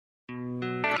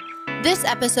This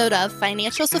episode of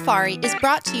Financial Safari is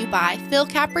brought to you by Phil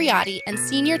Capriotti and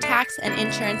Senior Tax and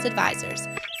Insurance Advisors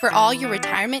for all your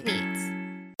retirement needs.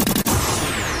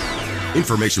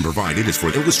 Information provided is for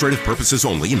illustrative purposes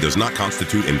only and does not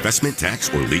constitute investment,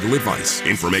 tax, or legal advice.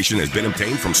 Information has been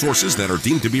obtained from sources that are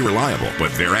deemed to be reliable,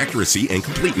 but their accuracy and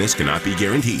completeness cannot be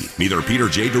guaranteed. Neither Peter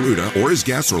J. D'Arruda or his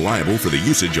guests are liable for the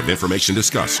usage of information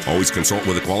discussed. Always consult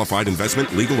with a qualified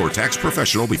investment, legal, or tax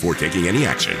professional before taking any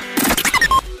action.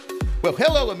 Well,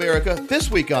 hello, America. This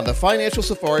week on the Financial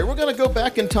Safari, we're going to go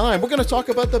back in time. We're going to talk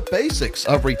about the basics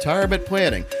of retirement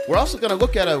planning. We're also going to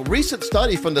look at a recent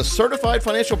study from the Certified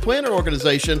Financial Planner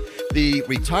Organization, the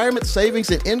retirement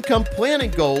savings and income planning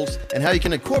goals, and how you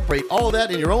can incorporate all of that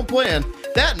in your own plan.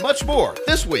 That and much more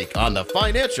this week on the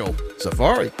Financial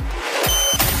Safari.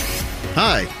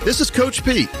 Hi, this is Coach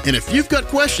Pete, and if you've got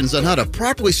questions on how to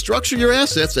properly structure your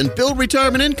assets and build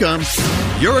retirement income,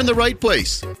 you're in the right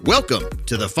place. Welcome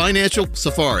to the Financial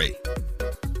Safari.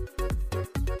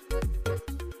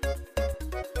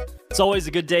 It's always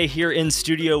a good day here in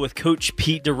studio with Coach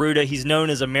Pete D'Arruda. He's known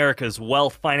as America's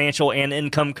wealth, financial, and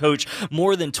income coach.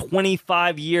 More than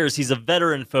 25 years. He's a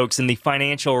veteran, folks, in the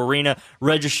financial arena,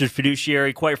 registered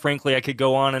fiduciary. Quite frankly, I could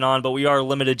go on and on, but we are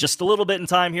limited just a little bit in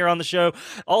time here on the show.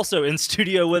 Also in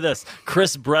studio with us,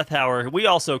 Chris Brethauer. We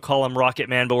also call him Rocket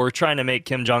Man, but we're trying to make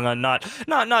Kim Jong-un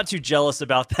not too jealous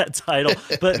about that title.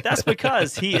 But that's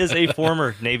because he is a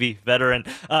former Navy veteran.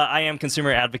 I am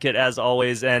consumer advocate, as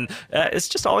always, and it's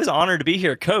just always an honor to be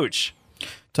here, Coach.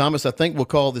 Thomas, I think we'll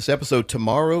call this episode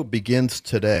Tomorrow Begins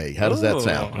Today. How does that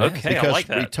sound? Okay, because I like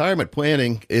that. Retirement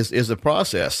planning is a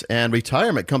process, and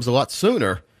retirement comes a lot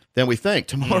sooner than we think.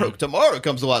 Tomorrow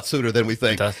comes a lot sooner than we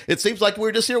think. It seems like we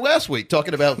were just here last week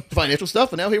talking about financial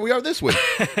stuff, and now here we are this week.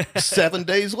 7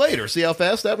 days later. See how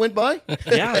fast that went by?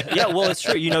 Yeah, well, it's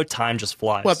true. You know, time just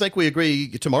flies. Well, I think we agree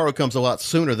tomorrow comes a lot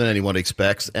sooner than anyone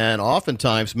expects, and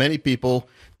oftentimes many people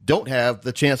don't have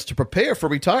the chance to prepare for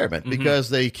retirement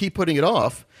because they keep putting it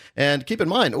off. And keep in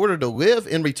mind, in order to live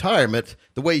in retirement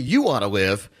the way you want to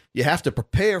live, you have to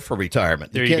prepare for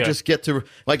retirement. You can't just get to,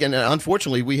 and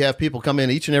unfortunately, we have people come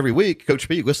in each and every week. Coach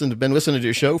Pete, been listening to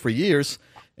your show for years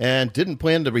and didn't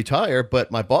plan to retire, but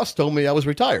my boss told me I was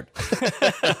retired.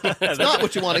 That's not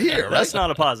what you want to hear, right? That's not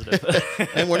a positive.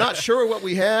 And we're not sure what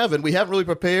we have, and we haven't really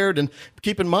prepared. And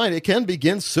keep in mind, it can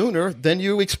begin sooner than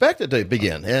you expect it to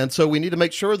begin. And so we need to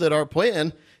make sure that our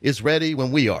plan is ready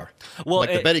when we are. Well,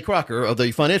 the Betty Crocker of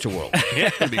the financial world.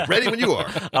 It's going to be ready when you are.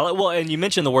 Well, and you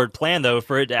mentioned the word plan, though.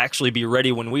 For it to actually be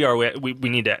ready when we are, we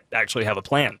need to actually have a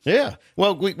plan. Yeah.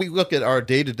 Well, we look at our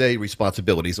day-to-day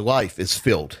responsibilities. Life is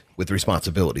filled with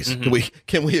responsibilities.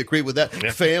 Can we agree with that?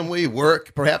 Yeah. Family,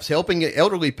 work, perhaps helping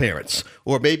elderly parents,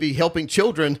 or maybe helping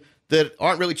children that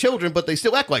aren't really children, but they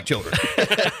still act like children.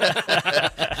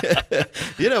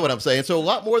 You know what I'm saying? So a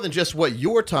lot more than just what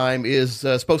your time is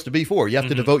supposed to be for. You have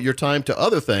to devote your time to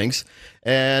other things.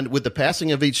 And with the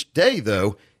passing of each day,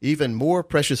 though, even more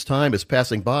precious time is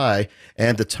passing by,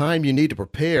 and the time you need to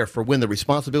prepare for when the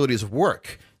responsibilities of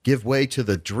work give way to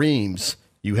the dreams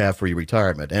you have for your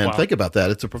retirement. And think about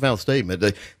that. It's a profound statement.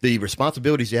 The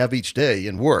responsibilities you have each day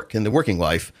in work, in the working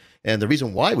life, and the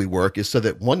reason why we work is so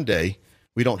that one day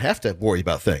we don't have to worry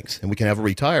about things, and we can have a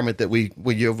retirement that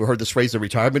you ever heard this phrase, the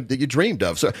retirement that you dreamed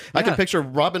of. So I can picture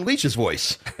Robin Leach's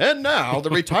voice. And now the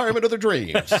retirement of the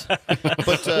dreams.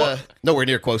 But nowhere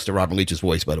near close to Robin Leach's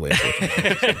voice, by the way.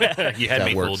 You had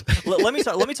me fooled. Let me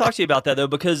talk to you about that, though,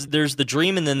 because there's the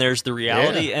dream and then there's the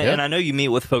reality. And I know you meet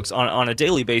with folks on a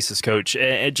daily basis, Coach,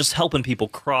 and just helping people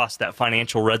cross that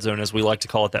financial red zone, as we like to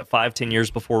call it, that 5-10 years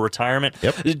before retirement.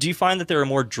 Yep. Do you find that there are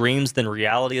more dreams than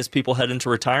reality as people head into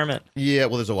retirement? Yeah,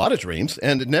 well, there's a lot of dreams,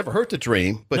 and it never hurt to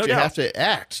dream, but you have to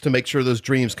act to make sure those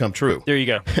dreams come true. There you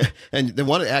go. And the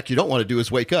one act you don't want to do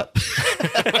is wake up.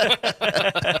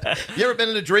 You ever been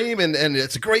in a dream, and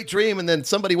it's a great dream, and then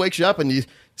somebody wakes you up, and you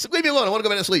say, leave me alone, I want to go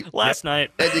back to sleep. Last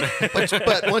night.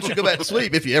 But once you go back to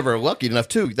sleep, if you ever are lucky enough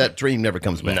to, that dream never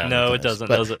comes back. No, it doesn't,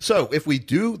 does it? So if we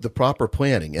do the proper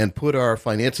planning and put our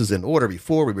finances in order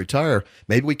before we retire,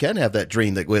 maybe we can have that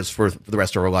dream that lives for the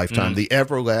rest of our lifetime, the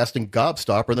everlasting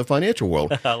gobstopper in the financial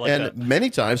world. Many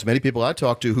times, many people I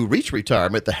talk to who reach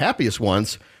retirement, the happiest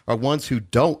ones are ones who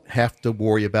don't have to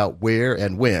worry about where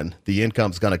and when the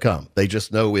income's going to come. They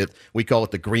just know it. We call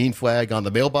it the green flag on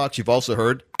the mailbox. You've also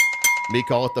heard me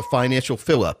call it the financial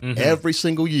fill-up. Every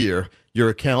single year,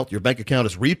 your bank account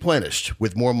is replenished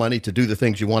with more money to do the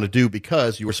things you want to do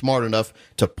because you were smart enough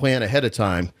to plan ahead of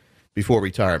time before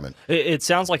retirement. It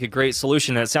sounds like a great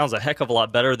solution, and it sounds a heck of a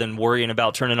lot better than worrying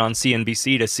about turning on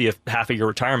CNBC to see if half of your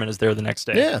retirement is there the next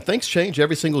day. Yeah, things change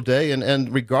every single day,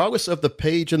 and regardless of the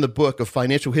page in the book of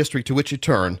financial history to which you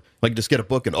turn, like just get a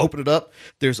book and open it up,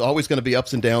 there's always going to be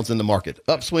ups and downs in the market,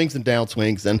 upswings and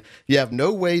downswings, and you have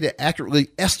no way to accurately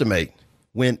estimate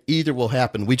when either will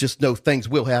happen. We just know things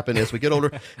will happen as we get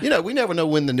older. We never know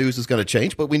when the news is going to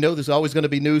change, but we know there's always going to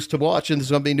be news to watch, and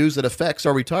there's going to be news that affects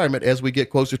our retirement as we get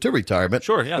closer to retirement.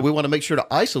 Sure, yeah. And we want to make sure to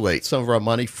isolate some of our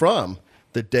money from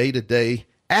the day-to-day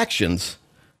actions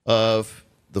of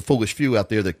the foolish few out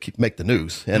there that make the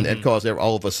news and cause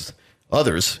all of us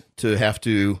others to have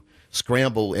to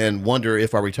scramble and wonder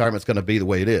if our retirement's going to be the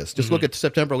way it is. Just look at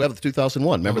September 11th,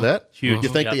 2001. Remember that? Huge. You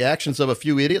think the actions of a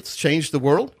few idiots changed the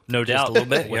world? No doubt. a little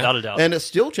bit, yeah. Without a doubt. And it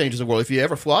still changes the world. If you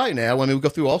ever fly now, I mean, we go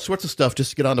through all sorts of stuff just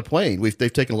to get on the plane.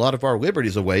 They've taken a lot of our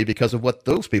liberties away because of what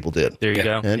those people did. There you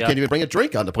go. And can't even bring a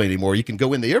drink on the plane anymore. You can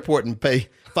go in the airport and pay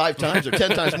 5 times or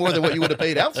 10 times more than what you would have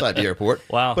paid outside the airport.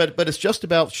 Wow. But it's just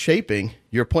about shaping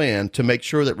your plan to make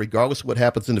sure that regardless of what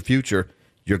happens in the future,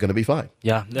 you're going to be fine.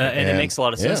 Yeah, and it makes a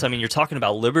lot of sense. Yeah. I mean, you're talking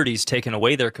about liberties taken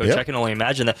away there, Coach. Yep. I can only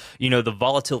imagine that, the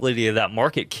volatility of that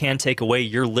market can take away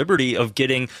your liberty of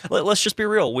getting, let's just be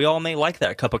real, we all may like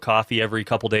that cup of coffee every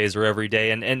couple days or every day,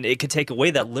 and it could take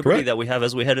away that liberty Correct. that we have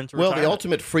as we head into retirement. The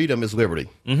ultimate freedom is liberty.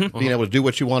 Being able to do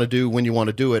what you want to do when you want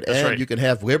to do it. That's and right. you can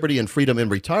have liberty and freedom in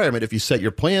retirement if you set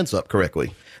your plans up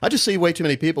correctly. I just see way too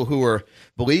many people who are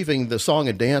believing the song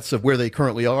and dance of where they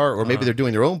currently are, or maybe they're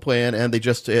doing their own plan, and they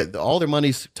just, all their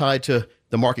money's tied to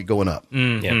the market going up.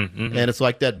 And it's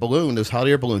like that balloon, those hot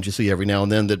air balloons you see every now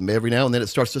and then, that every now and then it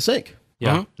starts to sink.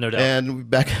 Yeah, no doubt. And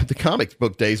back in the comic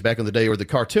book days, back in the day, or the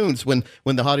cartoons, when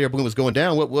the hot air balloon was going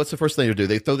down, what's the first thing to do?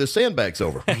 They throw their sandbags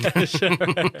over.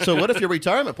 So what if your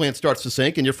retirement plan starts to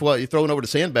sink and you're throwing over the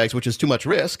sandbags, which is too much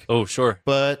risk? Oh, sure.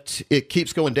 But it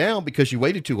keeps going down because you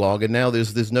waited too long, and now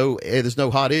there's no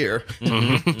hot air.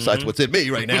 Besides what's in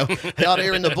me right now, hot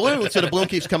air in the balloon, so the balloon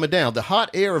keeps coming down. The hot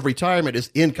air of retirement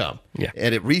is income,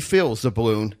 and it refills the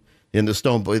balloon. In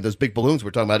the those big balloons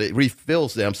we're talking about, it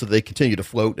refills them so they continue to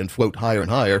float and float higher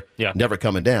and higher, never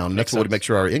coming down. And that's what we make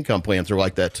sure our income plans are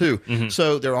like that too.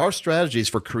 So there are strategies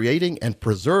for creating and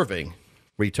preserving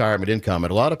retirement income,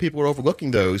 and a lot of people are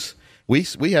overlooking those. We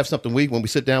have something, when we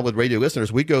sit down with radio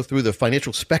listeners, we go through the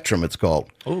financial spectrum, it's called.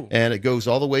 Ooh. And it goes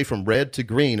all the way from red to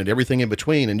green and everything in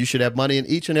between, and you should have money in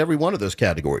each and every one of those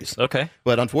categories. Okay.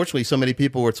 But unfortunately, so many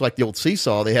people, it's like the old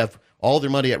seesaw, they have all their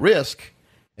money at risk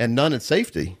and none in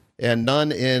safety and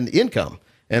none in income.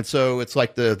 And so it's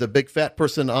like the big fat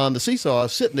person on the seesaw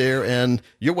sitting there, and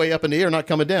you're way up in the air, not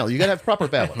coming down. You got to have proper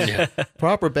balance.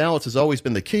 Proper balance has always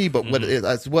been the key, but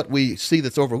that's what we see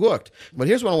that's overlooked. But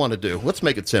here's what I want to do. Let's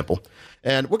make it simple,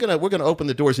 and we're gonna open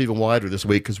the doors even wider this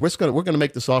week, because we're gonna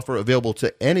make this offer available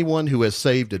to anyone who has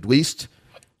saved at least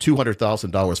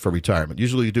 $200,000 for retirement.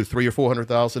 Usually you do $300,000 or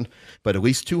 $400,000, but at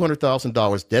least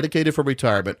 $200,000 dedicated for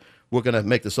retirement. We're going to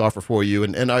make this offer for you.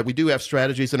 And we do have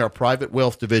strategies in our private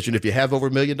wealth division. If you have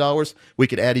over $1 million, we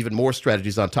could add even more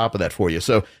strategies on top of that for you.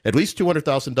 So at least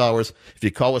 $200,000. If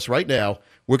you call us right now,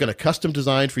 we're going to custom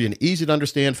design for you an easy to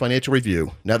understand financial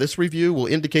review. Now, this review will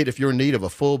indicate if you're in need of a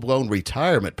full-blown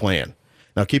retirement plan.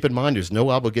 Now, keep in mind, there's no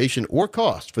obligation or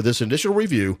cost for this initial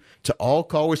review to all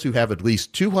callers who have at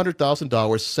least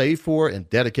 $200,000 saved for and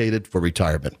dedicated for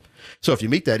retirement. So if you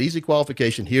meet that easy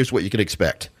qualification, here's what you can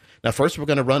expect. Now, first, we're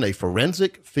going to run a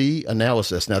forensic fee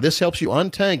analysis. Now, this helps you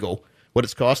untangle what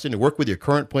it's costing to work with your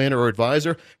current planner or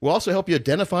advisor. We'll also help you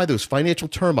identify those financial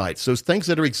termites, those things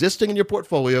that are existing in your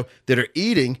portfolio that are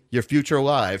eating your future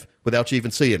alive without you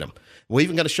even seeing them. We're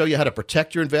even going to show you how to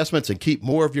protect your investments and keep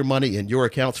more of your money in your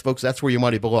accounts. Folks, that's where your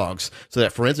money belongs. So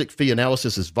that forensic fee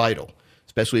analysis is vital,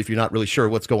 especially if you're not really sure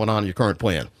what's going on in your current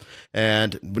plan.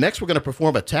 And next, we're going to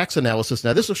perform a tax analysis.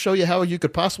 Now, this will show you how you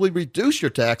could possibly reduce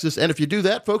your taxes. And if you do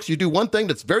that, folks, you do one thing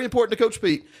that's very important to Coach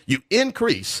Pete. You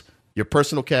increase your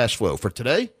personal cash flow for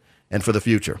today and for the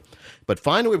future. But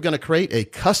finally, we're going to create a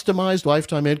customized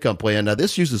lifetime income plan. Now,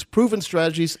 this uses proven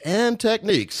strategies and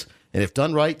techniques. And if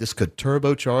done right, this could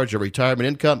turbocharge your retirement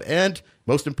income and,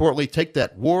 most importantly, take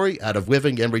that worry out of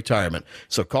living in retirement.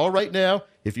 So call right now.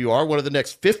 If you are one of the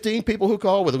next 15 people who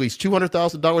call with at least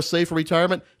 $200,000 saved for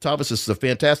retirement, Thomas, this is a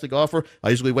fantastic offer.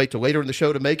 I usually wait till later in the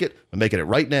show to make it. I'm making it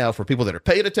right now for people that are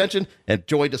paying attention and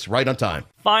joined us right on time.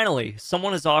 Finally,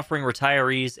 someone is offering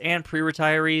retirees and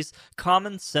pre-retirees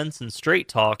common sense and straight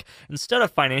talk instead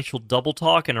of financial double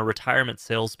talk and a retirement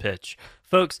sales pitch.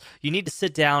 Folks, you need to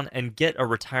sit down and get a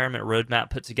retirement roadmap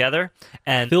put together.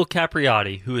 And Phil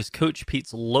Capriotti, who is Coach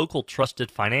Pete's local trusted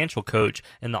financial coach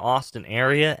in the Austin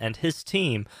area, and his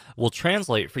team will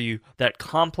translate for you that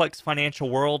complex financial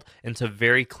world into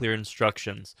very clear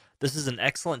instructions. This is an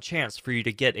excellent chance for you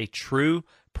to get a true,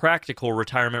 practical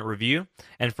retirement review.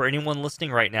 And for anyone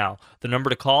listening right now, the number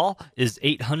to call is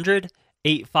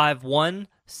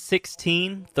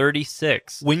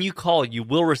 800-851-1636. When you call, you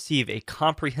will receive a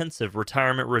comprehensive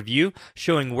retirement review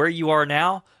showing where you are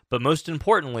now, but most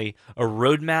importantly, a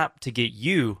roadmap to get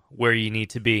you where you need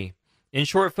to be. In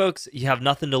short, folks, you have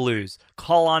nothing to lose.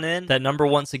 Call on in. That number,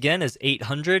 once again, is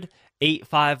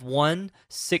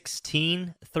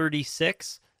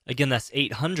 800-851-1636. Again, that's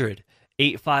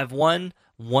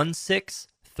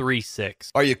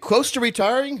 800-851-1636. Are you close to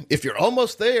retiring? If you're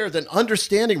almost there, then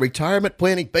understanding retirement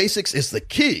planning basics is the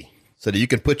key so that you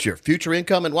can put your future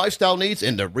income and lifestyle needs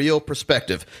into real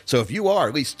perspective. So if you are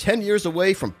at least 10 years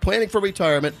away from planning for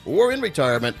retirement or in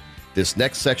retirement, this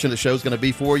next section of the show is going to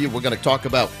be for you. We're going to talk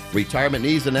about retirement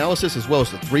needs analysis as well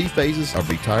as the 3 phases of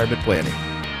retirement planning.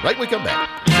 Right when we come back.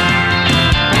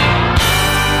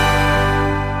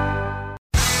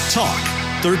 Talk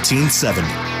 1370.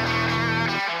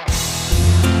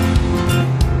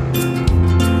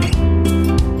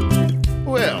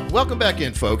 Well, welcome back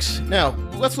in, folks. Now,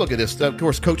 let's look at this. Of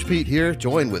course, Coach Pete here,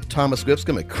 joined with Thomas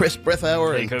Lipscomb and Chris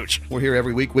Brethauer. Hey, and Coach. We're here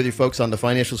every week with you folks on the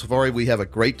Financial Safari. We have a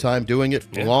great time doing it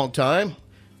for a long time,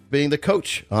 being the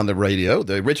coach on the radio,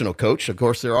 the original coach. Of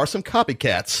course, there are some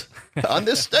copycats on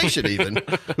this station even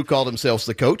who call themselves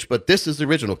the coach, but this is the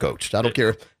original coach. I don't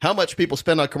care how much people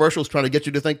spend on commercials trying to get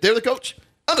you to think they're the coach.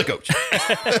 I'm the coach.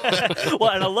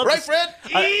 Well, and I love Right, this. Fred?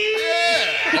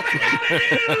 Yeah.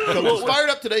 Coach was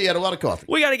fired up today. He had a lot of coffee.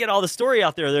 We got to get all the story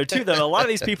out there, too, though. A lot of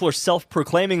these people are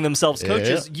self-proclaiming themselves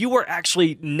coaches. Yeah. You were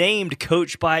actually named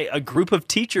coach by a group of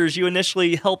teachers you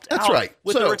initially helped That's out right.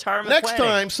 with So the retirement next planning.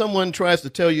 time someone tries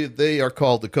to tell you they are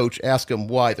called the coach, ask them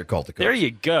why they're called the coach. There you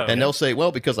go. And they'll say,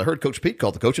 well, because I heard Coach Pete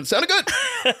called the coach and it sounded good.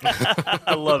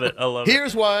 I love it. I love it.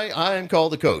 Here's why I am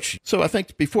called the coach. So I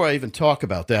think before I even talk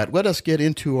about that, let us get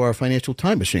into our financial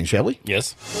time machine, shall we?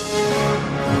 Yes.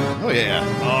 Oh, yeah.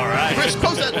 All right. Chris,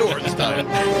 close that door this time.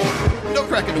 No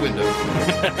crack in the window.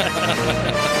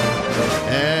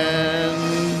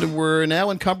 And we're now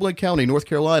in Cumberland County, North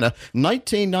Carolina.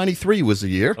 1993 was the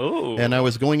year. Ooh. And I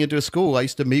was going into a school. I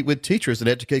used to meet with teachers and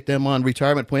educate them on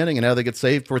retirement planning and how they get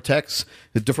saved for tax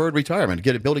deferred retirement,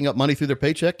 get it building up money through their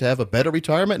paycheck to have a better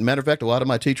retirement. Matter of fact, a lot of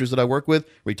my teachers that I work with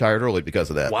retired early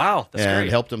because of that. Wow, that's and great.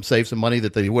 helped them save some money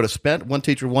that they would have spent. One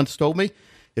teacher once told me,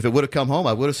 if it would have come home,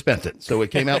 I would have spent it. So it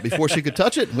came out before she could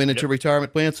touch it, went into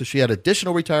retirement plan. So she had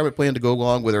additional retirement plan to go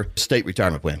along with her state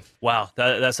retirement plan. Wow,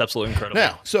 that's absolutely incredible.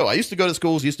 Now, so I used to go to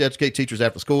schools, used to educate teachers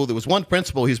after school. There was one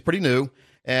principal, he's pretty new,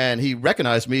 and he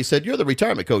recognized me. He said, "You're the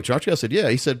retirement coach, aren't you?" I said, "Yeah."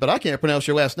 He said, "But I can't pronounce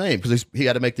your last name," because he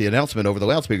had to make the announcement over the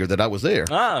loudspeaker that I was there.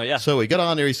 Oh, yeah. So he got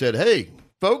on there, he said, "Hey,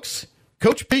 folks,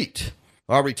 Coach Pete,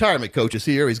 our retirement coach, is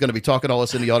here. He's going to be talking to all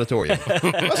us in the auditorium."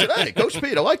 I said, "Hey, Coach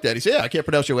Pete, I like that." He said, "Yeah, I can't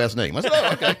pronounce your last name." I said,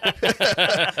 "Oh, okay."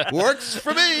 Works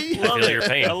for me. Love Feel it. your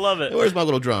pain. I love it. Where's my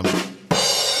little drum?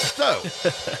 So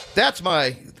that's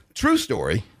my true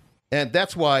story, and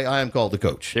that's why I am called the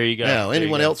coach. There you go. Now, There you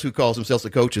anyone go. else who calls themselves the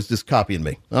coach is just copying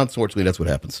me. Unfortunately, that's what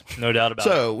happens. No doubt about it.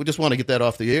 So we just want to get that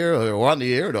off the air or on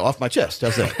the air or off my chest.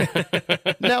 How's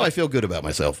that? Now I feel good about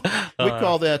myself. We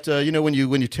call that, when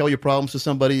you tell your problems to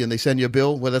somebody and they send you a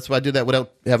bill. Well, that's why I did that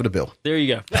without having a bill. There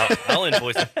you go. I'll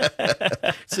invoice it.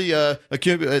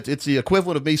 It's the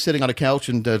equivalent of me sitting on a couch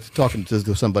and talking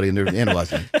to somebody and they're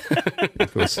analyzing.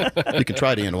 Of course, you can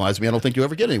try to analyze me. I don't think you'll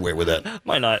ever get anywhere with that.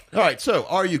 Why not? All right, so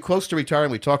are you close to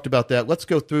retiring? We talked about that. Let's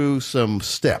go through some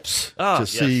steps to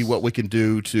see yes. what we can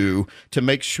do to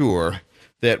make sure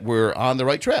that we're on the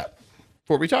right track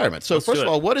for retirement. So first do of it.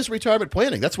 all, what is retirement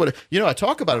planning? That's what, I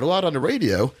talk about it a lot on the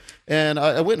radio. And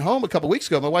I went home a couple weeks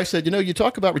ago. My wife said, you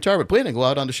talk about retirement planning a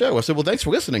lot on the show. I said, well, thanks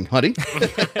for listening, honey.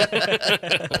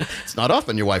 It's not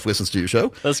often your wife listens to your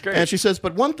show. That's great. And she says,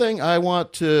 but one thing I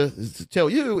want to tell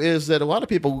you is that a lot of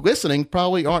people listening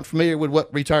probably aren't familiar with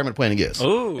what retirement planning is.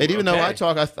 Ooh, and even though okay. I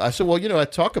talk, I said, well, I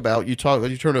talk about, you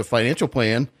turn a financial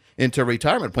plan into a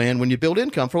retirement plan when you build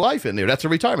income for life in there. That's a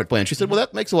retirement plan. She said, well,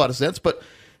 that makes a lot of sense, but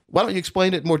why don't you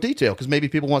explain it in more detail? Because maybe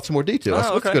people want some more detail. I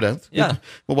said, okay. Let's go down. Yeah.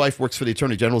 My wife works for the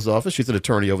Attorney General's office. She's an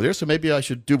attorney over there, so maybe I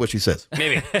should do what she says.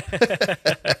 Maybe.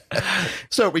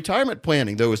 So retirement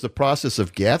planning, though, is the process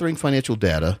of gathering financial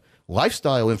data,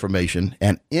 lifestyle information,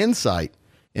 and insight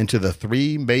into the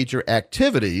 3 major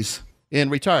activities in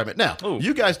retirement. Now,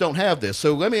 you guys don't have this,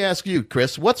 so let me ask you,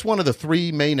 Chris, what's one of the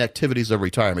 3 main activities of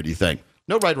retirement, do you think?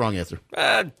 No right or wrong answer.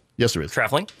 Yes, there is.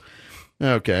 Traveling.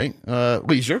 Okay.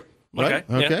 Leisure. Right?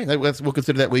 Okay, yeah. We'll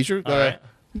consider that leisure. All right.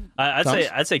 Thomas?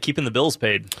 I'd say keeping the bills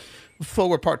paid.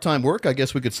 For part-time work, I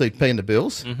guess we could say paying the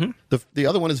bills. Mm-hmm. The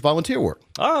other one is volunteer work.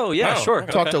 Oh yeah, sure.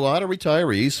 Talk to a lot of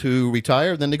retirees who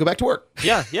retire, then they go back to work.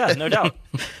 Yeah, no doubt.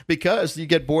 Because you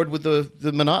get bored with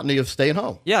the monotony of staying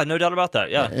home. Yeah, no doubt about that.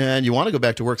 Yeah. And you want to go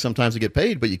back to work sometimes to get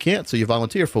paid, but you can't, so you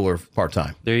volunteer for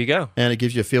part-time. There you go. And it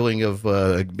gives you a feeling of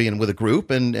being with a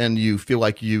group, and you feel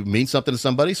like you mean something to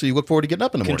somebody, so you look forward to getting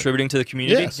up in the morning. Contributing to the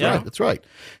community. Yes, right. That's right.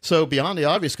 So beyond the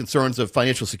obvious concerns of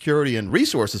financial security and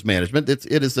resources management,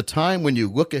 it is the time when you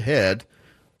look ahead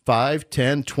 5,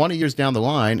 10, 20 years down the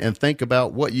line and think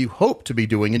about what you hope to be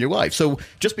doing in your life. So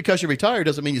just because you retire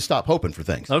doesn't mean you stop hoping for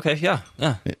things. Okay, yeah.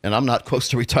 And I'm not close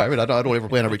to retirement. I don't ever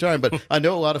plan on retiring, but I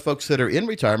know a lot of folks that are in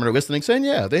retirement are listening saying,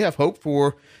 yeah, they have hope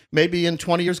for maybe in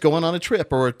 20 years going on a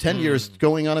trip, or 10 years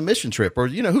going on a mission trip, or,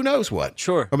 who knows what.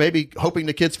 Sure. Or maybe hoping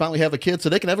the kids finally have a kid so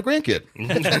they can have a grandkid.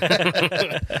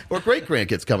 Or great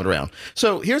grandkids coming around.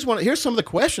 So here's some of the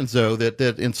questions, though, that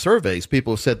in surveys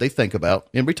people have said they think about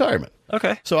in retirement.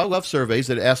 Okay. So I love surveys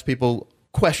that ask people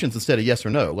questions instead of yes or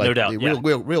no. Like no doubt.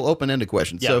 Real open-ended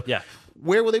questions. Yeah, so yeah.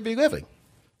 Where will they be living?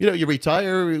 You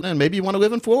retire, and maybe you want to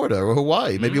live in Florida or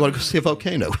Hawaii. Maybe you want to go see a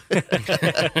volcano.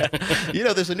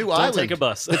 There's a new island. Take a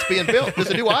bus. That's being built. There's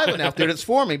a new island out there that's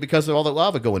forming because of all the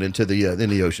lava going into the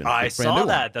in the ocean. I saw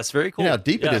that. That's very cool. How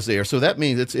deep it is there. So that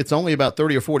means it's only about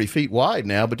 30 or 40 feet wide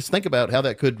now. But just think about how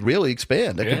that could really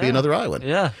expand. That could be another island.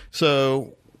 Yeah.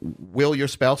 So will your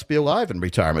spouse be alive in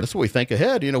retirement? That's what we think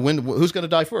ahead. Who's going to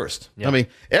die first? Yeah. I mean,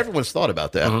 everyone's thought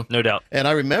about that. Mm-hmm. No doubt. And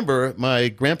I remember my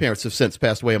grandparents have since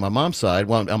passed away on my mom's side,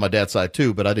 well, on my dad's side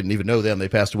too, but I didn't even know them. They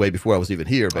passed away before I was even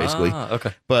here, basically.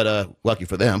 Okay. But lucky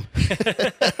for them.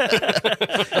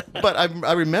 But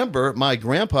I remember my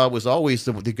grandpa was always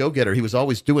the go-getter. He was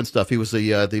always doing stuff. He was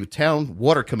the town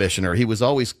water commissioner. He was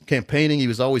always campaigning. He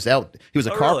was always out. He was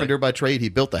a carpenter by trade. He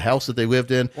built the house that they lived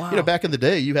in. Wow. Back in the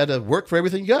day, you had to work for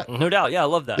everything you got. No doubt. Yeah, I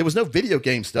love that. There was no video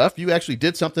game stuff. You actually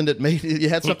did something that made you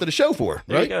had something to show for,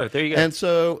 right? There you go. And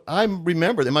so I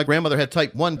remember that my grandmother had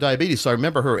type 1 diabetes, so I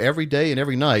remember her every day and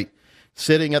every night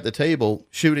sitting at the table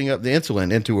shooting up the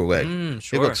insulin into her leg.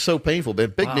 Sure. It looked so painful.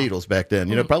 But big needles back then,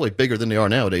 probably bigger than they are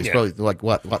nowadays. Yeah. Probably like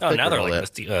what Oh, thicker now they're all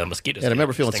like that. mosquitoes. And I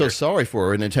remember feeling so sorry for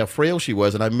her and how frail she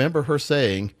was. And I remember her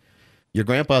saying, "Your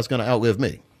grandpa's going to outlive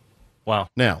me." Wow.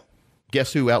 Now,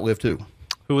 guess who outlived who?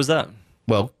 Who was that?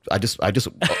 Well, I just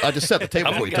set the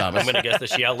table for you, Thomas. I'm going to guess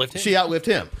that she outlived him. She outlived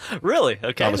him. Really?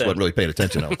 Okay. Thomas then. wasn't really paying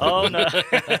attention. Oh no!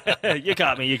 You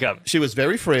got me. She was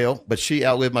very frail, but she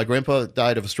outlived my grandpa.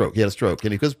 Died of a stroke. He had a stroke,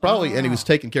 and he was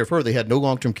taking care of her. They had no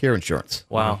long-term care insurance.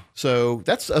 Wow. So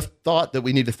that's a thought that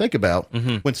we need to think about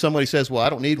when somebody says, "Well, I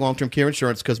don't need long-term care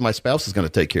insurance because my spouse is going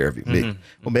to take care of me."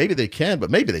 Well, maybe they can,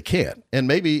 but maybe they can't, and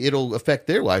maybe it'll affect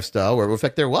their lifestyle or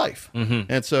affect their life.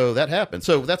 And so that happens.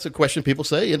 So that's a question people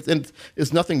say, and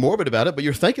there's nothing morbid about it, but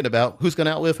you're thinking about who's going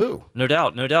to outlive who. No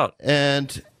doubt. No doubt.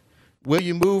 And will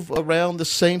you move around the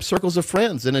same circles of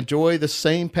friends and enjoy the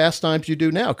same pastimes you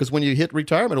do now? Because when you hit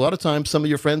retirement, a lot of times some of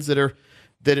your friends that are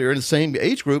in the same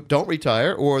age group don't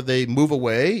retire, or they move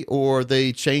away, or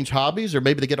they change hobbies, or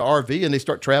maybe they get an RV and they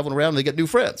start traveling around and they get new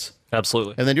friends.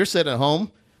 Absolutely. And then you're sitting at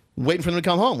home waiting for them to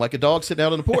come home, like a dog sitting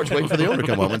out on the porch waiting for the owner to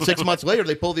come home. And 6 months later,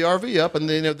 they pull the RV up, and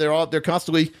they're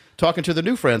constantly talking to their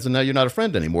new friends, and now you're not a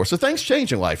friend anymore. So things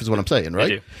change in life, is what I'm saying, right?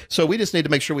 They do. So we just need to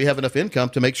make sure we have enough income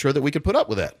to make sure that we can put up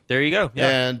with that. There you go. Yeah.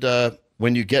 And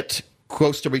when you get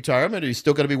close to retirement, are you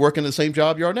still going to be working the same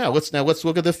job you are now? Let's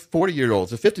look at the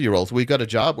 40-year-olds, the 50-year-olds. We got a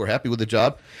job. We're happy with the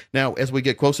job. Now, as we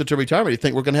get closer to retirement, you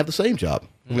think we're going to have the same job.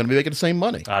 We're going to be making the same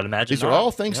money. I'd imagine These not. are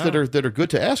all things that are good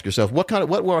to ask yourself. What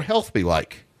will our health be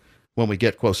like when we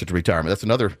get closer to retirement? That's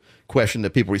another question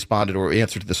that people responded or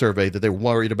answered to the survey, that they're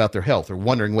worried about their health or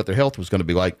wondering what their health was going to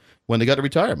be like when they got to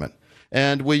retirement.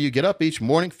 And will you get up each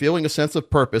morning feeling a sense of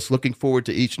purpose, looking forward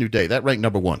to each new day? That ranked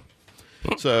number 1.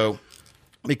 So,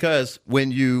 because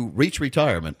when you reach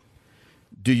retirement,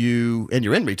 and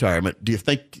you're in retirement, do you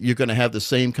think you're going to have the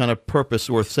same kind of purpose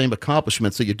or same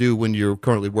accomplishments that you do when you're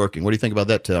currently working? What do you think about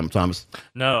that, Thomas?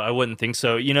 No, I wouldn't think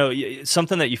so.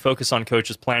 Something that you focus on, Coach,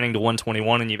 is planning to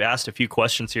 121, and you've asked a few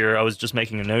questions here. I was just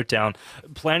making a note down.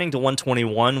 Planning to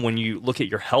 121, when you look at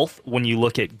your health, when you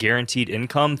look at guaranteed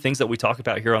income, things that we talk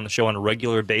about here on the show on a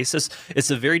regular basis,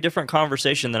 it's a very different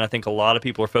conversation than I think a lot of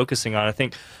people are focusing on. I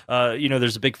think,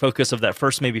 there's a big focus of that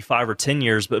first maybe 5 or 10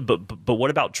 years, but what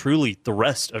about truly the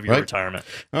rest of your Right. retirement.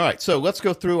 All right, so let's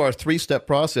go through our three-step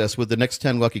process with the next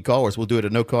 10 lucky callers. We'll do it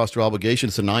at no cost or obligation.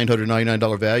 It's a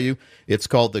 $999 value. It's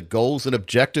called the Goals and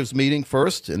Objectives Meeting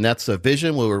first, and that's a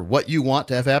vision or what you want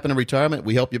to have happen in retirement.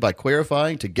 We help you by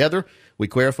clarifying. Together, we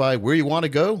clarify where you want to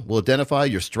go. We'll identify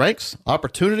your strengths,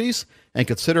 opportunities, and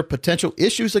consider potential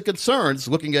issues and concerns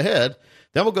looking ahead.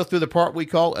 Then we'll go through the part we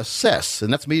call Assess,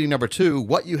 and that's meeting number 2,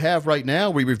 what you have right now.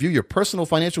 We review your personal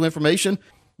financial information.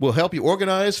 We'll help you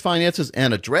organize finances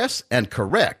and address and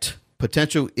correct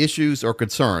potential issues or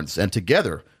concerns. And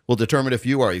together, we'll determine if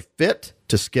you are a fit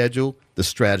to schedule the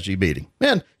strategy meeting.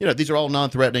 And, these are all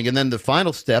non-threatening. And then the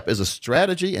final step is a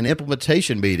strategy and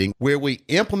implementation meeting where we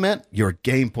implement your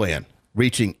game plan.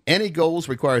 Reaching any goals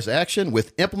requires action.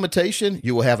 With implementation,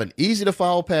 you will have an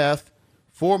easy-to-follow path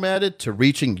formatted to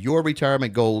reaching your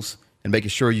retirement goals and making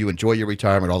sure you enjoy your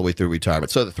retirement all the way through retirement.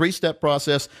 So the three-step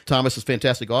process, Thomas's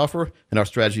fantastic offer, and our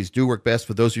strategies do work best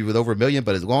for those of you with over $1 million,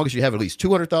 but as long as you have at least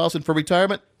 $200,000 for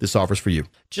retirement, this offer's for you.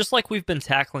 Just like we've been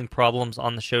tackling problems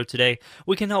on the show today,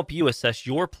 we can help you assess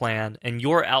your plan and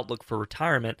your outlook for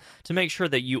retirement to make sure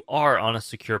that you are on a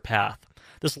secure path.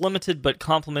 This limited but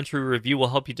complimentary review will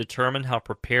help you determine how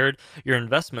prepared your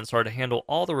investments are to handle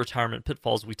all the retirement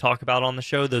pitfalls we talk about on the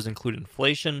show. Those include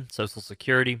inflation, Social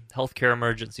Security, healthcare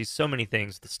emergencies, so many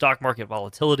things, the stock market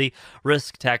volatility,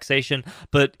 risk, taxation.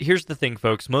 But here's the thing,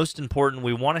 folks. Most important,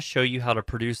 we want to show you how to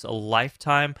produce a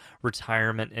lifetime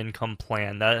retirement income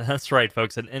plan. That's right,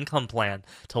 folks, an income plan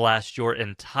to last your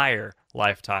entire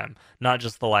lifetime, not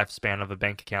just the lifespan of a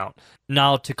bank account.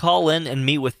 Now, to call in and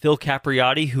meet with Phil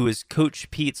Capriotti, who is Coach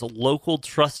Pete's local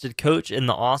trusted coach in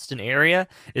the Austin area,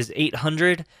 is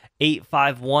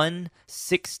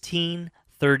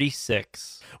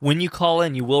 800-851-1636. When you call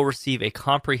in, you will receive a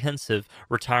comprehensive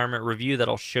retirement review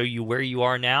that'll show you where you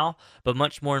are now, but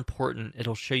much more important,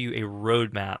 it'll show you a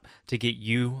roadmap to get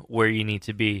you where you need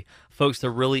to be. Folks,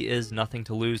 there really is nothing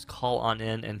to lose. Call on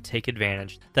in and take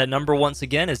advantage. That number, once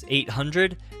again, is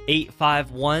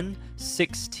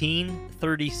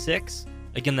 800-851-1636.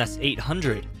 Again, that's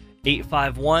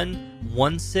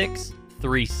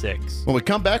 800-851-1636. When we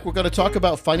come back, we're going to talk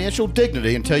about financial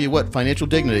dignity and tell you what financial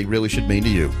dignity really should mean to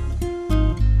you.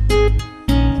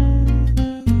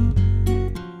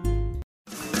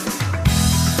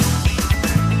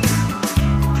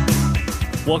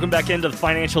 Welcome back into the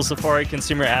Financial Safari.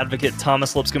 Consumer advocate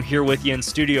Thomas Lipscomb here with you in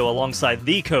studio alongside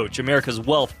the coach, America's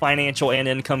Wealth, Financial, and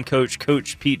Income Coach,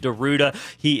 Coach Pete D'Arruda.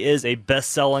 He is a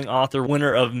best-selling author,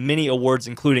 winner of many awards,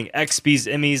 including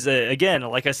XPs, Emmys. Again,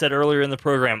 like I said earlier in the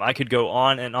program, I could go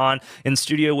on and on. In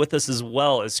studio with us as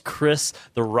well as Chris,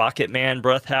 the Rocket Man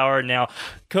Brethauer. Now,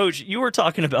 Coach, you were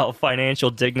talking about financial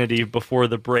dignity before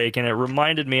the break, and it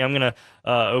reminded me, I'm going to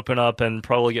open up and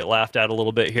probably get laughed at a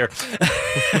little bit here.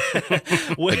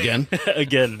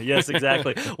 Again, yes,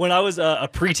 exactly. When I was a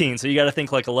preteen, so you got to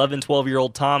think like 11,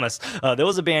 12-year-old Thomas, there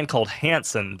was a band called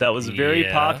Hanson that was very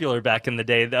popular back in the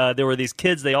day. There were these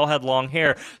kids, they all had long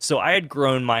hair, so I had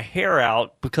grown my hair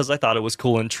out because I thought it was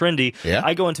cool and trendy. Yeah.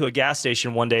 I go into a gas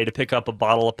station one day to pick up a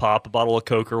bottle of pop, a bottle of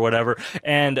Coke or whatever,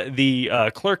 and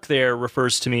the clerk there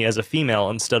refers to me as a female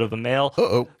instead of a male.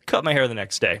 Uh-oh. Cut my hair the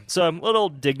next day. So a little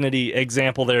dignity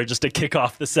example there just to kick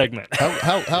off the segment.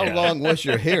 How long was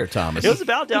your hair, Thomas? It was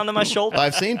about down to my shoulder.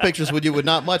 I've seen pictures with you with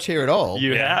not much hair at all.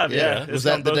 You have, yeah. Was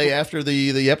that the day after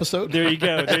the episode? There you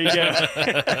go.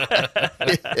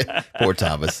 Poor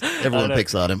Thomas. Everyone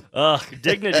picks on him. Ugh,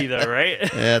 dignity though, right?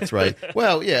 That's right.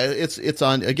 Well, yeah, it's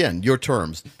on, again, your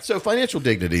terms. So financial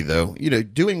dignity, though,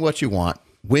 doing what you want,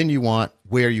 when you want,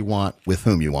 where you want, with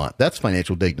whom you want. That's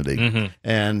financial dignity. Mm-hmm.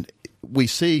 And we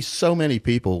see so many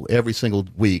people every single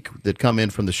week that come in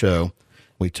from the show.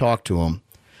 We talk to them,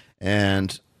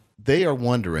 and they are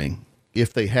wondering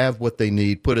if they have what they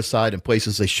need put aside in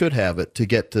places they should have it to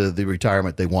get to the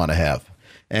retirement they want to have.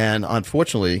 And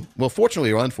unfortunately,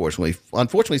 fortunately or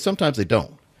unfortunately, sometimes they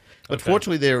don't. But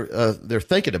fortunately, they're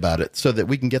thinking about it so that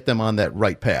we can get them on that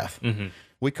right path. Mm-hmm.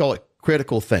 We call it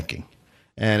critical thinking,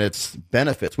 and it's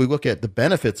benefits. We look at the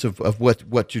benefits of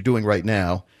what you're doing right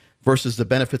now versus the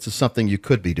benefits of something you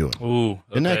could be doing. Ooh, okay.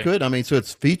 Isn't that good? I mean, so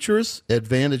it's features,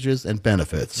 advantages, and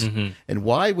benefits. Mm-hmm. And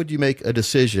why would you make a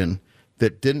decision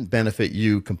that didn't benefit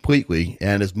you completely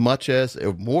and as much as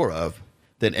or more of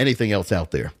than anything else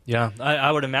out there? Yeah,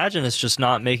 I would imagine it's just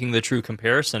not making the true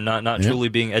comparison, not truly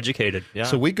being educated. Yeah.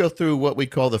 So we go through what we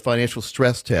call the financial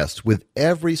stress test with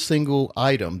every single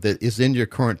item that is in your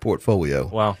current portfolio.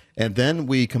 Wow. And then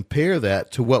we compare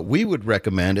that to what we would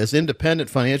recommend as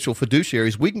independent financial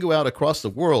fiduciaries. We can go out across the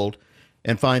world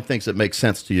and find things that make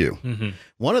sense to you. Mm-hmm.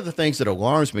 One of the things that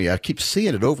alarms me, I keep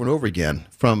seeing it over and over again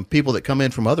from people that come in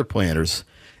from other planners,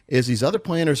 is these other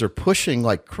planners are pushing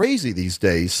like crazy these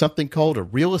days something called a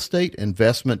real estate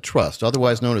investment trust,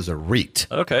 otherwise known as a REIT.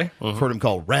 Okay. I've heard them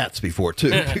called rats before,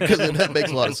 too, because that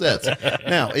makes a lot of sense.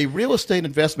 Now, a real estate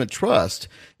investment trust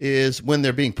is when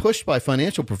they're being pushed by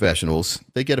financial professionals,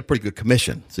 they get a pretty good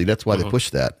commission. See, that's why they push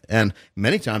that. And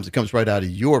many times it comes right out of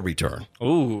your return.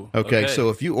 Ooh. Okay, so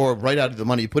if you, or right out of the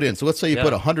money you put in. So let's say you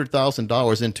put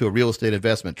 $100,000 into a real estate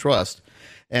investment trust,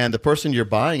 and the person you're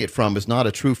buying it from is not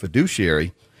a true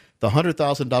fiduciary. The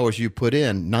 $100,000 you put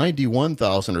in,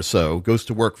 $91,000 or so goes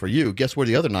to work for you. Guess where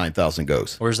the other $9,000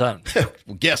 goes? Where's that?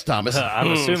 Well, guess, Thomas.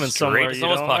 I'm assuming somewhere. Straight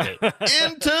to someone's pocket.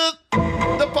 Into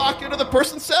the pocket of the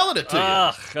person selling it to you.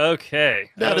 Ugh,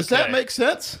 okay. Now, does that Okay. make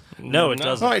sense? No, it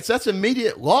doesn't. All right, so that's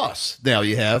immediate loss now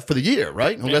you have for the year,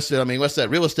 right? Unless that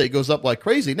real estate goes up like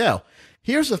crazy. Now,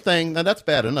 here's the thing. Now, that's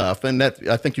bad enough, and that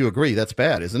I think you agree that's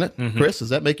bad, isn't it? Chris, does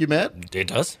that make you mad? It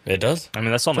does. It does. I mean,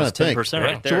 that's Trying almost to think. 10%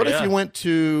 right there. So what if yeah. you went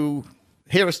to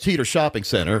Harris Teeter Shopping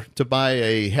Center to buy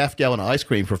a half-gallon of ice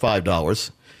cream for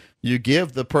 $5? You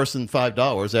give the person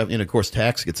 $5, and of course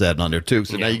tax gets added on there too.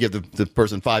 So now you give the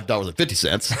person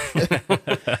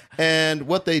 $5.50. And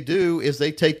what they do is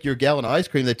they take your gallon of ice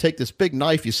cream, they take this big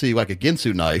knife you see, like a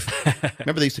Ginsu knife.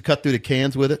 Remember they used to cut through the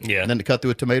cans with it? Yeah. And then to cut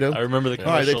through a tomato? I remember the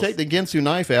All right, they commercials. take the Ginsu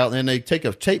knife out, and then they take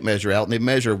a tape measure out, and they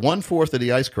measure 1/4 of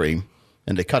the ice cream,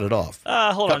 and they cut it off.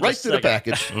 Hold Cut on right just a through the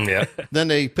second. package. Yeah. Then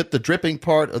they put the dripping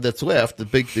part that's left, the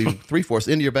 3/4,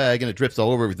 into your bag, and it drips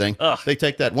all over everything. Ugh. They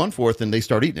take that 1/4 and they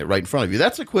start eating it right in front of you.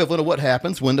 That's equivalent of what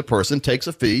happens when the person takes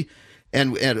a fee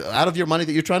and out of your money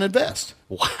that you're trying to invest.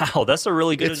 Wow, that's a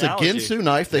really good It's analogy. a Ginsu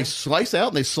knife. They slice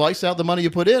out the money you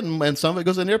put in, and some of it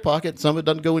goes in their pocket, some of it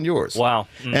doesn't go in yours. Wow.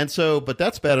 And so, but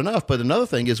that's bad enough. But another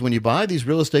thing is when you buy these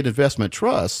real estate investment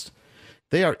trusts,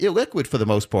 they are illiquid for the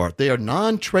most part. They are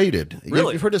non-traded.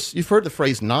 Really? You've heard the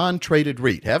phrase non-traded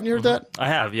REIT. Haven't you heard that? I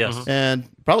have, yes. And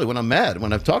probably when I'm mad,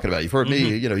 when I'm talking about it, you've heard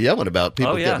me, yelling about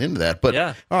people Oh, yeah. getting into that. But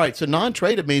Yeah. all right, so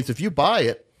non-traded means if you buy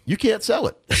it, you can't sell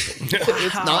it.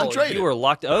 It's Wow, non-traded. You were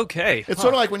locked. Okay. It's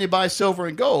sort of like when you buy silver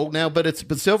and gold now, but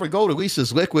silver and gold at least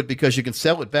is liquid because you can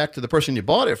sell it back to the person you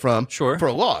bought it from Sure. for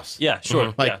a loss. Yeah,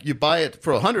 sure. Like yeah. you buy it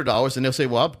for $100 and they'll say,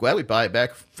 well, I'll gladly buy it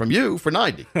back from you for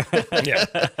 $90.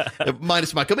 Yeah.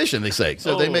 Minus my commission, they say.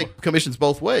 So they Oh. make commissions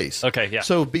both ways. Okay, yeah.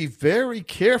 So be very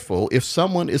careful if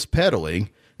someone is peddling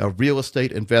a real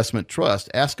estate investment trust.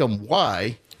 Ask them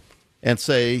why and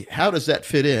say, how does that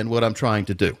fit in what I'm trying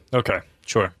to do? Okay,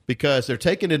 sure. Because they're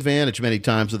taking advantage many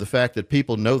times of the fact that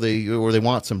people know they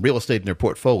want some real estate in their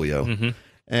portfolio. Mm-hmm.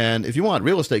 And if you want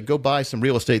real estate, go buy some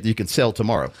real estate that you can sell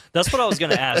tomorrow. That's what I was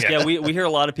going to ask. Yeah, we hear a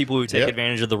lot of people who take Yep.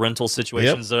 advantage of the rental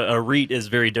situations. A REIT is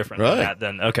very different Right. than that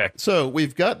then. Okay. So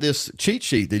we've got this cheat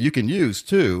sheet that you can use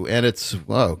too, and it's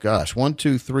 1,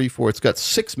 2, 3, 4. It's got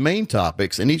 6 main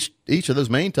topics, and each of those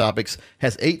main topics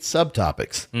has 8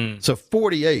 subtopics. So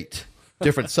 48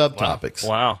 different subtopics.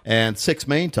 Wow. And 6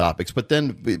 main topics. But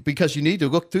then because you need to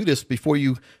look through this before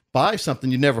you buy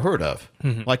something you never heard of,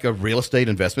 like a real estate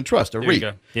investment trust, a you REIT.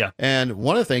 go. Yeah. And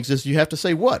one of the things is you have to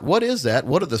say what is that?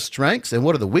 What are the strengths and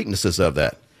what are the weaknesses of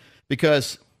that?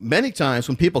 Because many times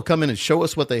when people come in and show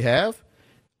us what they have,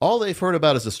 all they've heard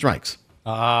about is the strengths,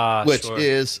 which sure.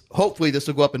 is hopefully this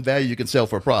will go up in value, you can sell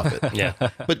for a profit. Yeah.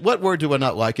 But what word do I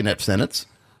not like in that sentence?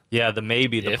 Yeah, the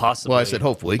maybe, the If- possibility. Well, I said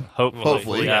hopefully.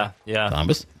 Hopefully. Yeah. Yeah.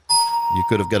 Thomas, you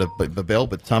could have got a bell,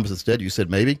 but Thomas instead you said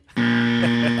maybe.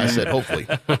 I said hopefully.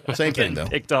 Same thing though.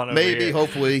 picked on over Maybe, here.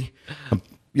 hopefully.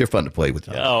 You're fun to play with,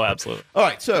 Thomas. Oh, absolutely. All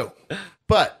right, so,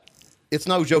 but it's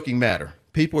no joking matter.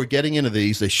 People are getting into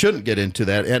these. They shouldn't get into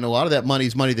that. And a lot of that money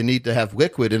is money they need to have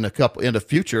liquid in the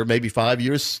future, maybe 5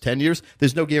 years, 10 years.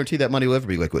 There's no guarantee that money will ever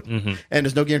be liquid. And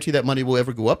there's no guarantee that money will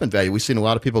ever go up in value. We've seen a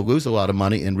lot of people lose a lot of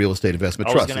money in real estate investment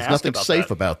I was trusts. gonna There's ask nothing about safe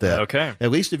that. about that. Okay.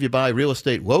 At least if you buy real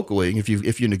estate locally, if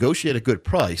you negotiate a good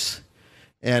price,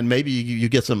 and maybe you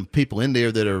get some people in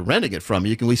there that are renting it from you,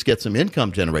 you can at least get some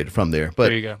income generated from there. But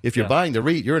There you go. if you're Yeah. buying the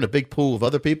REIT, you're in a big pool of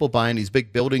other people buying these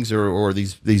big buildings or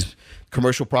these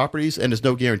commercial properties, and there's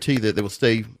no guarantee that they will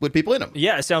stay with people in them.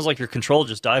 Yeah, it sounds like your control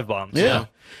just dive bombs. Yeah.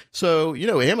 So,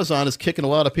 Amazon is kicking a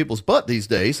lot of people's butt these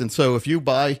days. And so if you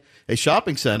buy a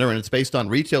shopping center and it's based on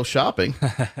retail shopping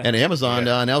and Amazon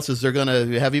announces they're going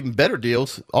to have even better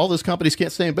deals, all those companies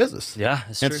can't stay in business. Yeah,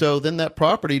 that's And true. so then that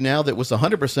property now that was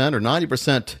 100% or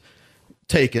 90%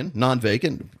 taken,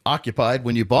 non-vacant, occupied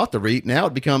when you bought the REIT, now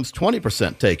it becomes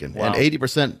 20% taken Wow. and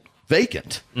 80%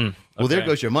 vacant. Well, there okay.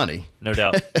 goes your money. No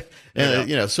doubt.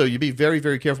 And, so you be very,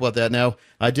 very careful about that. Now,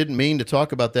 I didn't mean to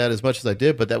talk about that as much as I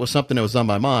did, but that was something that was on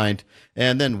my mind.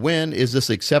 And then when is this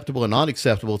acceptable and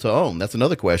unacceptable to own? That's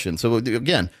another question. So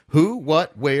again, who,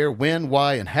 what, where, when,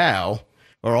 why, and how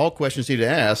are all questions you need to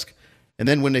ask. And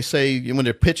then when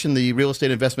they're pitching the real estate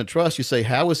investment trust, you say,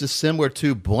 how is this similar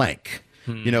to blank?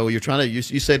 You're trying to,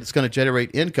 you said it's going to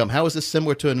generate income. How is this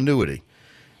similar to an annuity?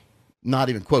 Not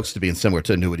even close to being similar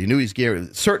to annuity.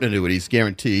 Certain annuities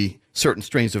guarantee certain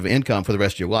streams of income for the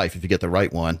rest of your life if you get the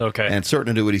right one. Okay. And certain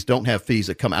annuities don't have fees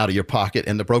that come out of your pocket,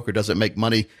 and the broker doesn't make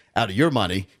money out of your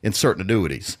money in certain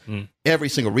annuities. Every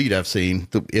single read I've seen,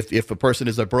 if a person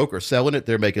is a broker selling it,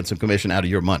 they're making some commission out of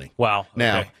your money. Wow.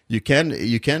 Now, Okay.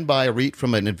 you can buy a REIT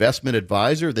from an investment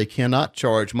advisor. They cannot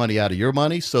charge money out of your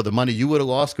money, so the money you would have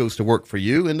lost goes to work for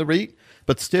you in the REIT.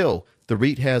 But still, the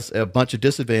REIT has a bunch of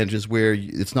disadvantages where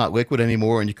it's not liquid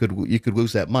anymore, and you could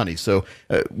lose that money. So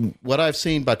what I've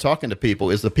seen by talking to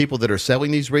people is the people that are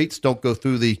selling these REITs don't go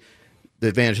through the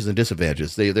advantages and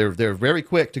disadvantages. They're very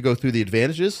quick to go through the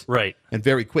advantages, Right. and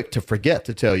very quick to forget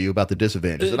to tell you about the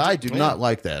disadvantages. And I do not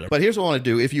like that. But here's what I want to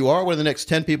do. If you are one of the next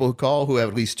 10 people who call who have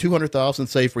at least $200,000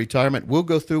 saved for retirement, we'll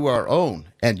go through our own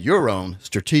and your own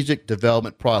strategic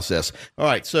development process. All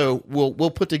right, so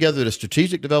we'll put together the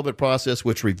strategic development process,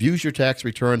 which reviews your tax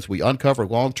returns. We uncover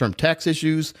long-term tax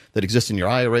issues that exist in your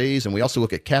IRAs, and we also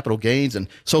look at capital gains and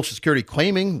Social Security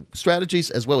claiming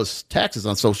strategies, as well as taxes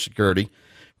on Social Security.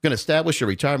 We're going to establish your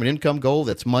retirement income goal.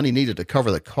 That's money needed to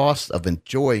cover the cost of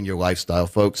enjoying your lifestyle,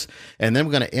 folks. And then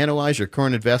we're going to analyze your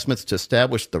current investments to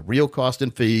establish the real cost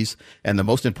and fees. And the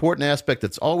most important aspect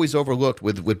that's always overlooked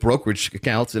with brokerage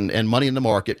accounts and money in the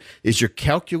market is your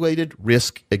calculated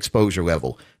risk exposure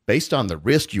level. Based on the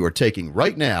risk you are taking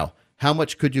right now, how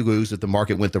much could you lose if the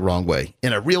market went the wrong way?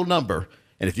 In a real number.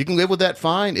 And if you can live with that,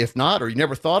 fine. If not, or you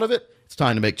never thought of it, it's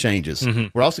time to make changes.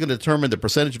 We're also going to determine the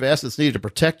percentage of assets needed to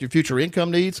protect your future income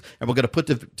needs, and we're going to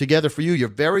put together for you your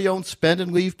very own spend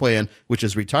and leave plan, which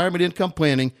is retirement income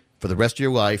planning for the rest of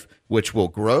your life, which will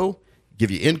grow, give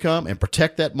you income, and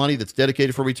protect that money that's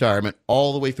dedicated for retirement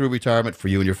all the way through retirement for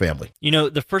you and your family.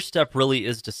 The first step really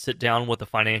is to sit down with a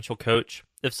financial coach.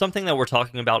 If something that we're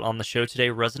talking about on the show today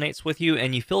resonates with you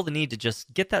and you feel the need to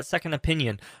just get that second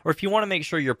opinion, or if you want to make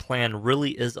sure your plan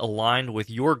really is aligned with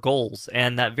your goals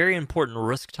and that very important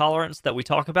risk tolerance that we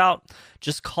talk about,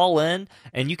 just call in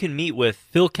and you can meet with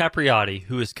Phil Capriotti,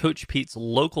 who is Coach Pete's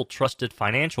local trusted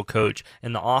financial coach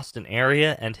in the Austin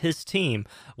area, and his team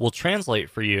will translate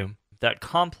for you that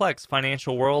complex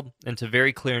financial world into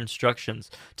very clear instructions.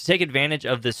 To take advantage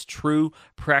of this true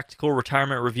practical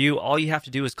retirement review, all you have to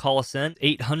do is call us in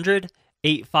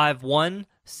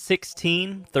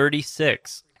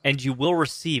 800-851-1636, and you will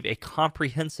receive a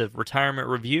comprehensive retirement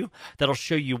review that'll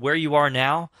show you where you are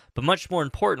now, but much more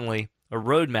importantly, a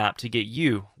roadmap to get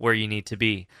you where you need to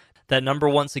be. That number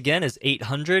once again is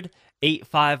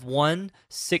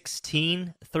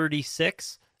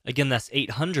 800-851-1636. Again, that's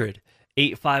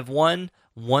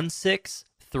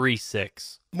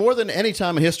 800-851-1636. More than any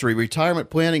time in history, retirement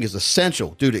planning is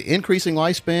essential due to increasing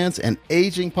lifespans and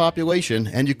aging population,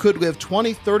 and you could live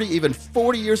 20, 30, even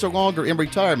 40 years or longer in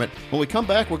retirement. When we come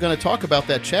back, we're going to talk about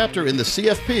that chapter in the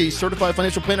CFP, Certified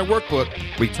Financial Planner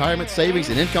Workbook, Retirement Savings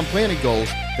and Income Planning Goals.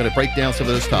 Going to break down some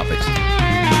of those topics.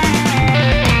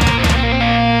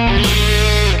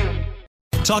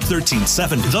 Talk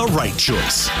 1370, the right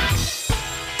choice.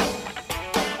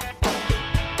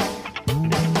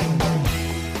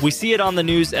 We see it on the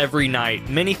news every night.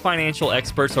 Many financial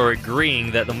experts are agreeing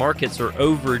that the markets are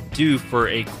overdue for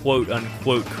a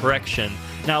quote-unquote correction.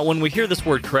 Now, when we hear this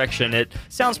word correction, it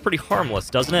sounds pretty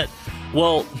harmless, doesn't it?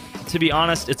 Well, to be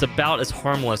honest, it's about as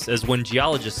harmless as when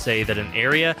geologists say that an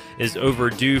area is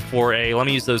overdue for a, let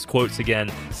me use those quotes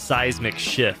again, seismic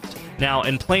shift. Now,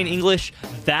 in plain English,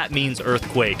 that means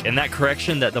earthquake, and that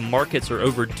correction that the markets are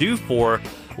overdue for,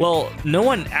 well, no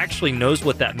one actually knows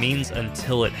what that means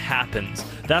until it happens.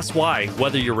 That's why,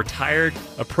 whether you're retired,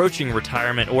 approaching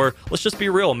retirement, or let's just be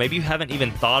real, maybe you haven't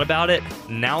even thought about it,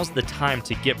 now's the time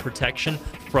to get protection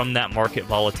from that market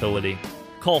volatility.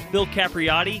 Call Phil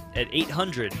Capriotti at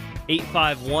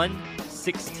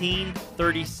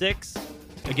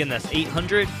 800-851-1636. Again, that's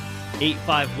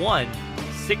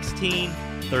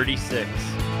 800-851-1636.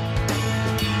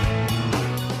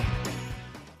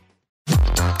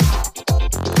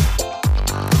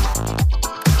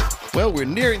 Well, we're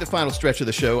nearing the final stretch of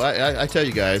the show. I tell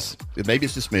you guys, maybe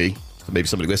it's just me. Maybe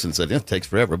somebody listens and said, it takes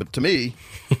forever. But to me,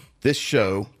 this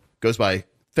show goes by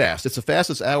fast. It's the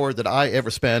fastest hour that I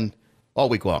ever spend all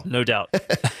week long. No doubt.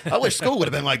 I wish school would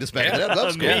have been like this back then. I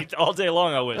love school. Me, all day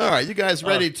long, I wish. All right, you guys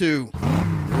ready to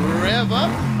rev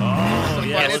up? Oh,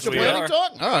 yeah, Financial planning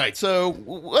talk? All right, so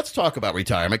let's talk about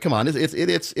retirement. Come on,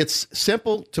 it's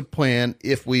simple to plan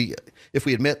if we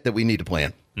admit that we need to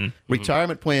plan. Mm-hmm.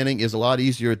 Retirement planning is a lot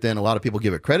easier than a lot of people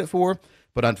give it credit for,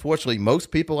 but unfortunately,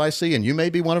 most people I see, and you may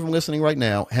be one of them listening right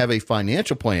now, have a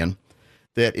financial plan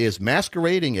that is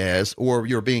masquerading as, or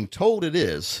you're being told it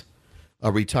is,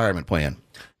 a retirement plan.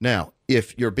 Now,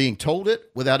 if you're being told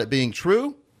it without it being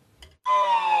true,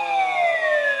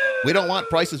 we don't want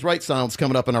Price is Right sounds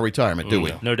coming up in our retirement, do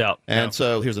we? No doubt. And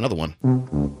so here's another one.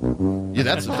 Yeah,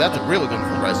 that's a really good one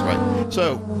from Price is Right.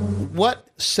 So what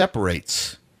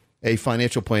separates a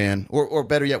financial plan, or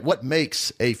better yet, what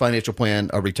makes a financial plan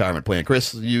a retirement plan?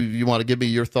 Chris, you want to give me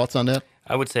your thoughts on that?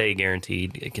 I would say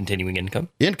guaranteed continuing income.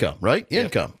 Income, right?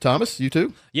 Income. Thomas, you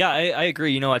too? Yeah, I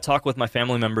agree. I talk with my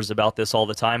family members about this all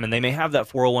the time, and they may have that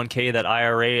 401k, that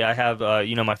IRA. I have,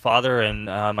 my father and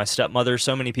my stepmother.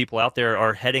 So many people out there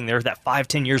are heading there that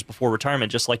 5-10 years before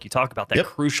retirement, just like you talk about, that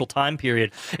crucial time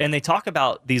period. And they talk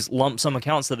about these lump sum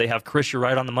accounts that they have. Chris, you're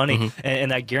right on the money.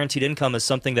 And that guaranteed income is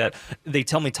something that they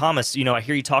tell me, Thomas, I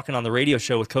hear you talking on the radio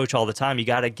show with Coach all the time. You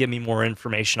got to give me more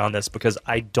information on this because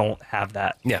I don't have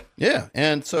that. Yeah. Yeah.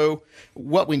 And so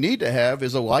what we need to have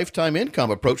is a lifetime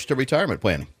income approach to retirement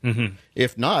planning.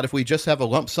 If not, if we just have a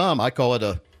lump sum, I call it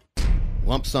a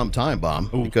lump sum time bomb.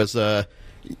 Because, and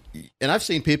I've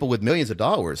seen people with millions of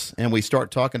dollars, and we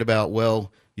start talking about,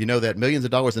 well, that millions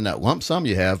of dollars in that lump sum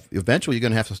you have, eventually you're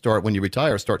going to have to start, when you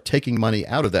retire, start taking money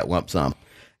out of that lump sum.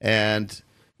 And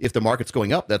if the market's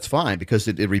going up, that's fine because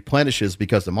it replenishes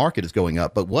because the market is going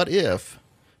up. But what if,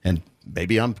 and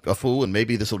maybe I'm a fool and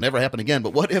maybe this will never happen again,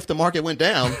 but what if the market went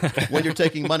down when you're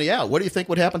taking money out? What do you think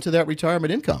would happen to that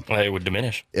retirement income? Well, it would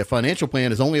diminish. A financial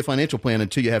plan is only a financial plan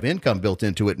until you have income built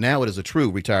into it. Now it is a true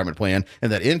retirement plan,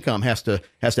 and that income has to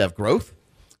have growth,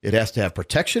 it has to have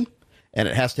protection, and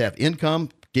it has to have income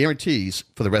guarantees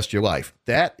for the rest of your life.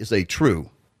 That is a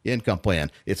true income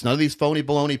plan. It's none of these phony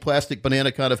baloney plastic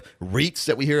banana kind of REITs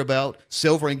that we hear about,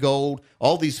 silver and gold,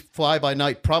 all these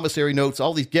fly-by-night promissory notes,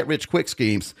 all these get-rich-quick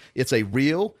schemes. It's a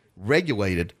real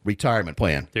regulated retirement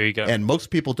plan. There you go. And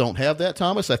most people don't have that,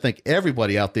 Thomas. I think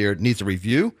everybody out there needs a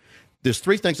review. There's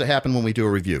 3 things that happen when we do a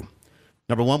review.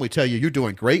 Number 1, we tell you, you're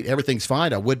doing great. Everything's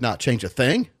fine. I would not change a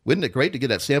thing. Wouldn't it great to get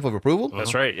that stamp of approval?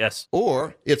 That's right, yes.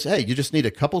 Or it's, hey, you just need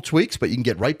a couple tweaks, but you can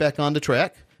get right back on the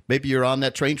track. Maybe you're on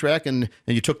that train track and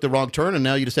you took the wrong turn, and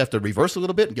now you just have to reverse a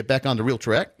little bit and get back on the real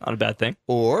track. Not a bad thing.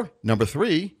 Or number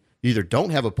 3, you either don't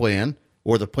have a plan,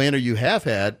 or the planner you have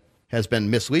had has been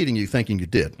misleading you thinking you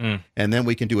did. And then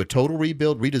we can do a total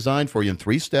rebuild, redesign for you in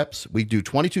 3 steps. We do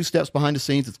 22 steps behind the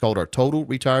scenes. It's called our total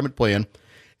retirement plan.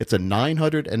 It's a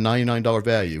 $999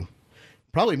 value.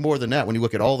 Probably more than that when you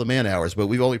look at all the man hours, but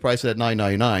we've only priced it at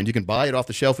 $999. You can buy it off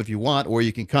the shelf if you want, or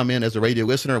you can come in as a radio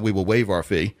listener and we will waive our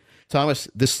fee. Thomas,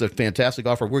 this is a fantastic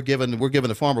offer. We're giving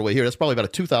the farmer away here. That's probably about a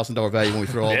 $2,000 value when we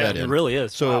throw all that in. It really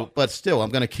is. So, wow. But still, I'm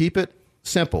going to keep it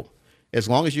simple. As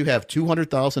long as you have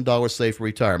 $200,000 saved for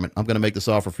retirement, I'm going to make this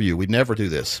offer for you. We never do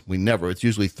this. We never. It's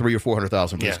usually $300,000 or $400,000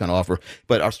 for this kind of offer.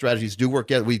 But our strategies do work.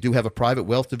 We do have a private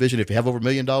wealth division. If you have over $1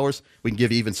 million, we can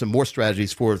give you even some more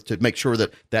strategies to make sure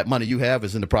that that money you have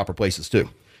is in the proper places too.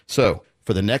 So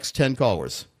for the next 10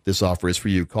 callers, this offer is for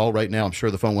you. Call right now. I'm sure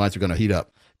the phone lines are going to heat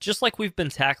up. Just like we've been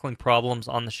tackling problems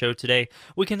on the show today,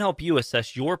 we can help you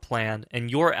assess your plan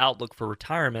and your outlook for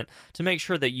retirement to make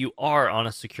sure that you are on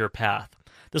a secure path.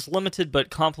 This limited but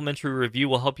complimentary review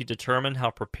will help you determine how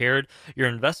prepared your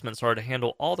investments are to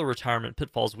handle all the retirement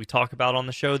pitfalls we talk about on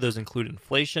the show. Those include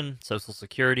inflation, Social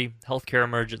Security, healthcare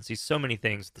emergencies, so many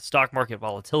things, the stock market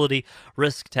volatility,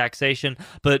 risk, taxation.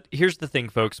 But here's the thing,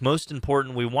 folks. Most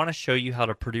important, we want to show you how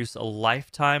to produce a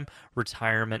lifetime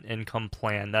retirement income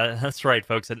plan. That's right,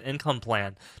 folks, an income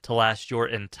plan to last your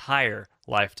entire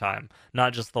lifetime,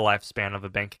 not just the lifespan of a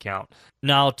bank account.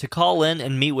 Now, to call in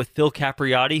and meet with Phil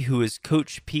Capriotti, who is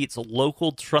Coach Pete's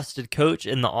local trusted coach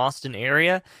in the Austin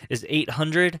area, is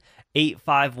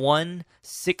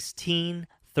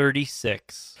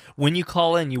 800-851-1636. When you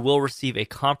call in, you will receive a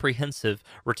comprehensive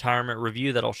retirement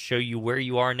review that'll show you where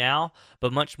you are now,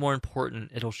 but much more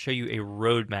important, it'll show you a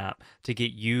roadmap to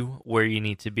get you where you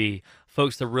need to be.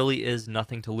 Folks, there really is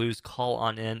nothing to lose. Call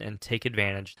on in and take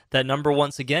advantage. That number,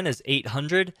 once again, is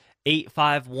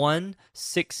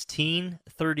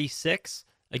 800-851-1636.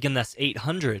 Again, that's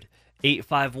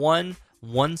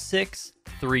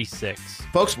 800-851-1636.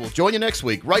 Folks, we'll join you next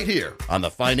week right here on the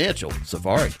Financial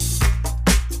Safari.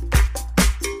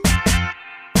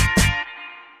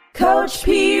 Coach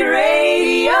P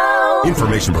Radio.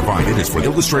 Information provided is for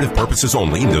illustrative purposes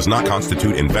only and does not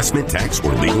constitute investment, tax,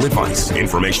 or legal advice.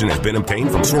 Information has been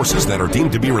obtained from sources that are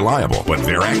deemed to be reliable, but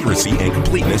their accuracy and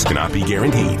completeness cannot be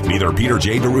guaranteed. Neither Peter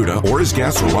J. D'Arruda or his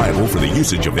guests are liable for the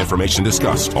usage of information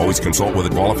discussed. Always consult with a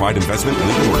qualified investment,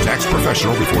 legal, or tax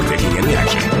professional before taking any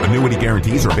action. Annuity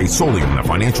guarantees are based solely on the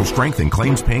financial strength and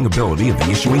claims-paying ability of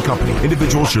the issuing company.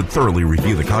 Individuals should thoroughly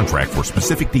review the contract for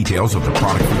specific details of the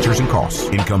product features and costs.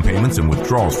 Income payments and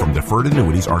withdrawals from deferred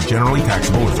annuities are generally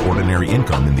taxable as ordinary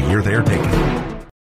income in the year they are taken.